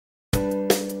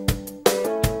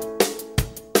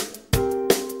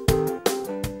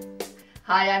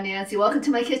Hi, I'm Nancy. Welcome to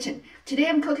my kitchen. Today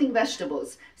I'm cooking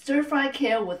vegetables, stir-fry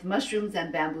kale with mushrooms and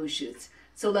bamboo shoots.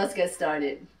 So let's get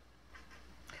started.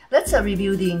 Let's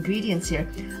review the ingredients here.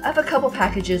 I have a couple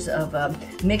packages of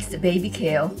mixed baby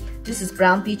kale. This is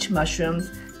brown beech mushrooms.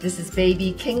 This is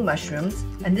baby king mushrooms.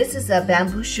 And this is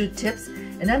bamboo shoot tips.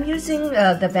 And I'm using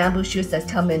the bamboo shoots that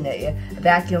come in a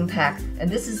vacuum pack. And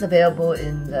this is available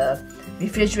in the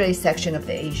refrigerated section of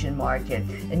the Asian market.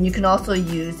 And you can also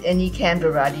use any canned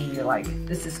variety you like.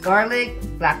 This is garlic,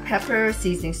 black pepper,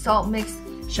 seasoning salt mix,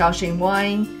 Shaoxing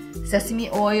wine, sesame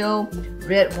oil,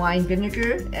 red wine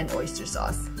vinegar, and oyster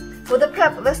sauce. For the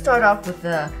prep, let's start off with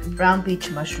the brown beech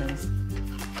mushrooms.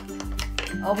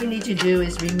 All we need to do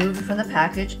is remove it from the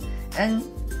package and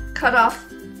cut off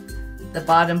the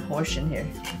bottom portion here.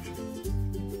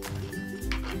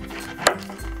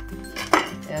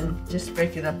 And just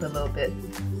break it up a little bit.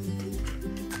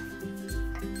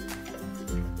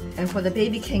 And for the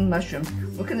baby king mushroom,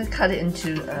 we're going to cut it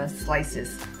into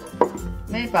slices,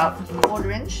 maybe about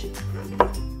 1/4 inch.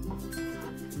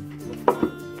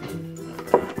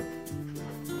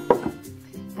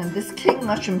 And this king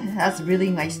mushroom has really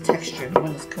nice texture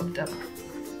when it's cooked up.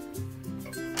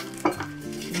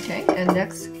 Okay, and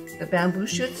next the bamboo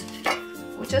shoots,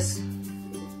 we'll just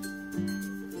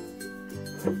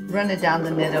run it down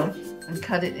the middle and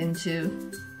cut it into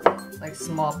like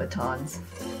small batons.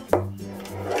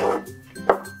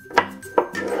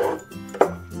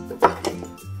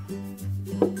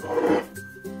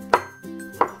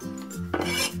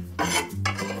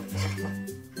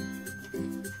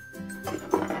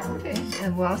 Okay,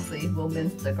 and lastly we'll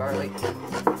mince the garlic.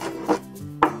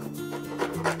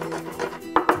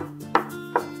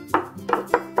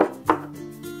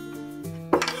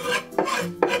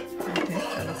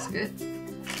 Good.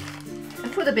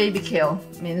 And for the baby kale,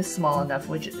 I mean, it's small enough,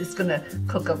 which it's gonna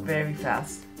cook up very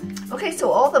fast. Okay, so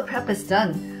all the prep is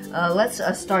done. Let's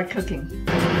start cooking.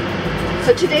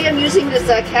 So today I'm using this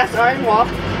cast iron wok.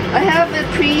 I have it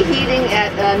preheating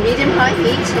at medium-high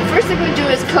heat. So first thing we're gonna do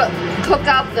is cook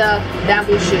out the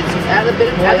bamboo shoots. Add a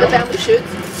bit of oil. Add the bamboo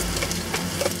shoots.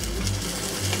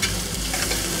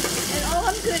 And all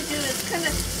I'm gonna do is kind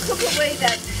of cook away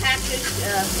that packaged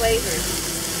flavors.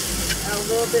 A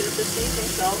little bit of the seasoning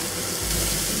salt, a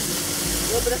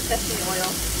little bit of sesame oil.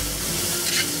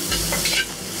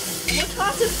 And we'll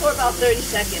toss this for about 30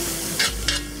 seconds.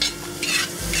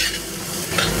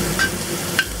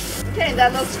 Okay,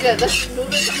 that looks good. Let's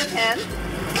remove it from the pan.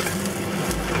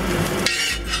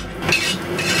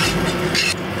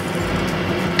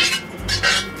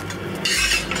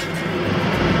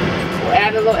 We'll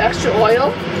add a little extra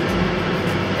oil.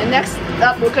 And next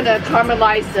up, we're going to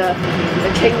caramelize the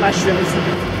king mushrooms.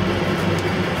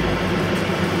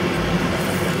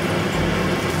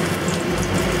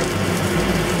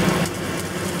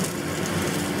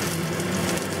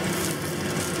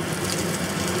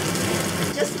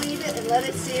 Just leave it and let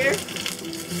it sear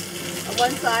on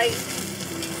one side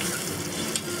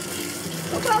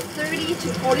for about 30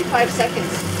 to 45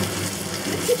 seconds.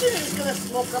 And the kitchen is going to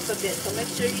smoke up a bit, so make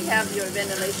sure you have your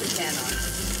ventilation fan on.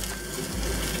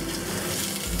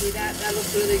 See that? That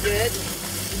looks really good.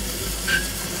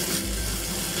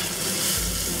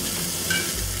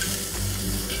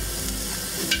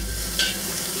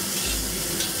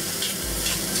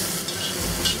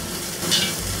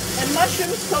 And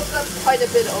mushrooms soak up quite a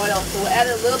bit of oil, so we'll add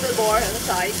a little bit more on the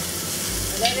side.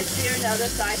 And let it sear on the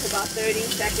other side for about 30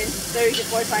 to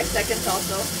 45 seconds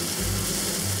also.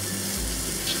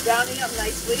 Browning up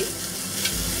nicely.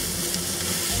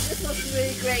 And this looks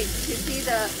really great. You can see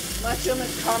the mushroom is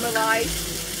caramelized.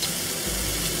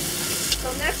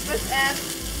 So next, let's add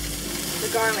the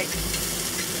garlic.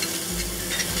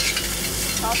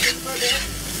 Toss this for a bit.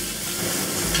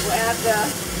 We'll add the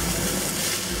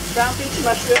brown beech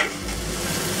mushroom.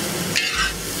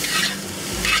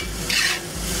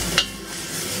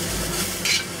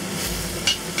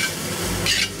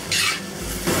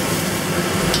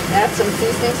 Add some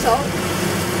seasoning salt,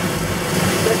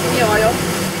 sesame oil.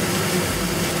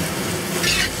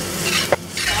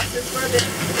 For a bit.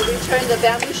 We'll return the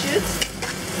bamboo shoots.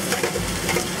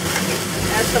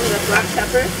 Add some of the black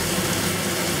pepper.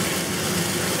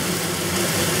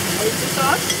 Oyster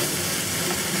sauce.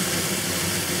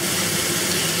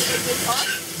 Oyster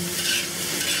sauce.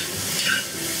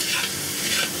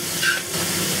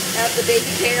 Add the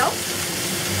baby kale.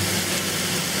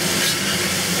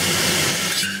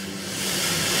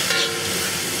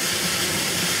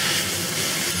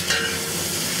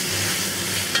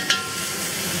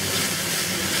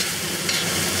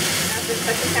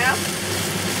 Second half.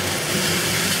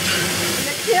 And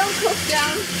the kale cooks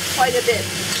down quite a bit.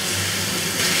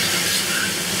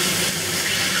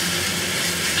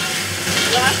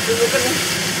 Lastly, we're going to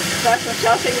try some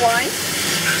Shaoxing wine.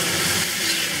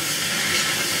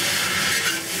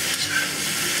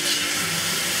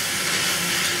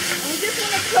 And we just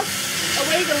want to cook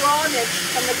away the rawness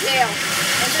from the kale.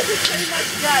 And this is pretty much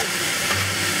done.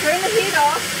 Turn the heat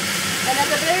off, and at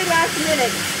the very last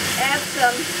minute, add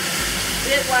some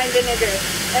red wine vinegar.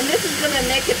 And this is going to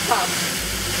make it pop.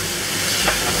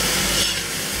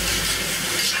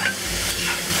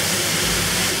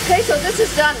 Okay, so this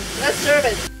is done. Let's serve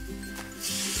it.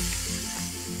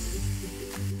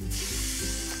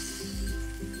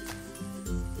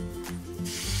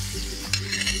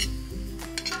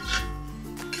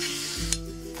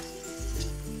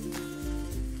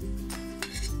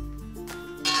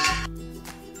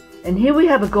 And here we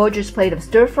have a gorgeous plate of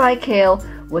stir-fry kale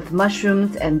with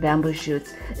mushrooms and bamboo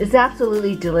shoots. It's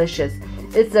absolutely delicious.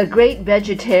 It's a great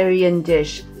vegetarian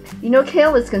dish. You know,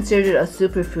 kale is considered a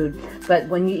superfood, but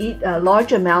when you eat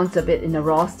large amounts of it in a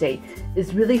raw state,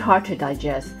 it's really hard to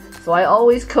digest. So I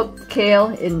always cook kale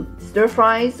in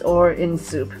stir-fries or in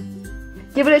soup.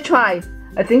 Give it a try.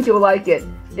 I think you'll like it.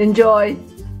 Enjoy!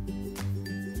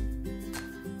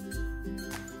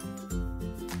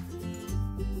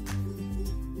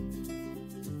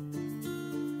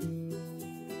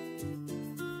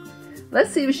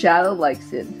 Let's see if Shadow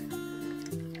likes it.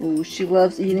 Ooh, she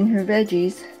loves eating her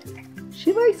veggies.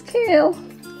 She likes kale.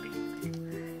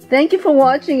 Thank you for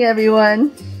watching,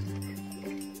 everyone.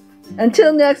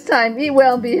 Until next time, eat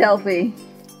well and be healthy.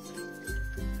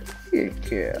 Good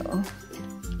girl.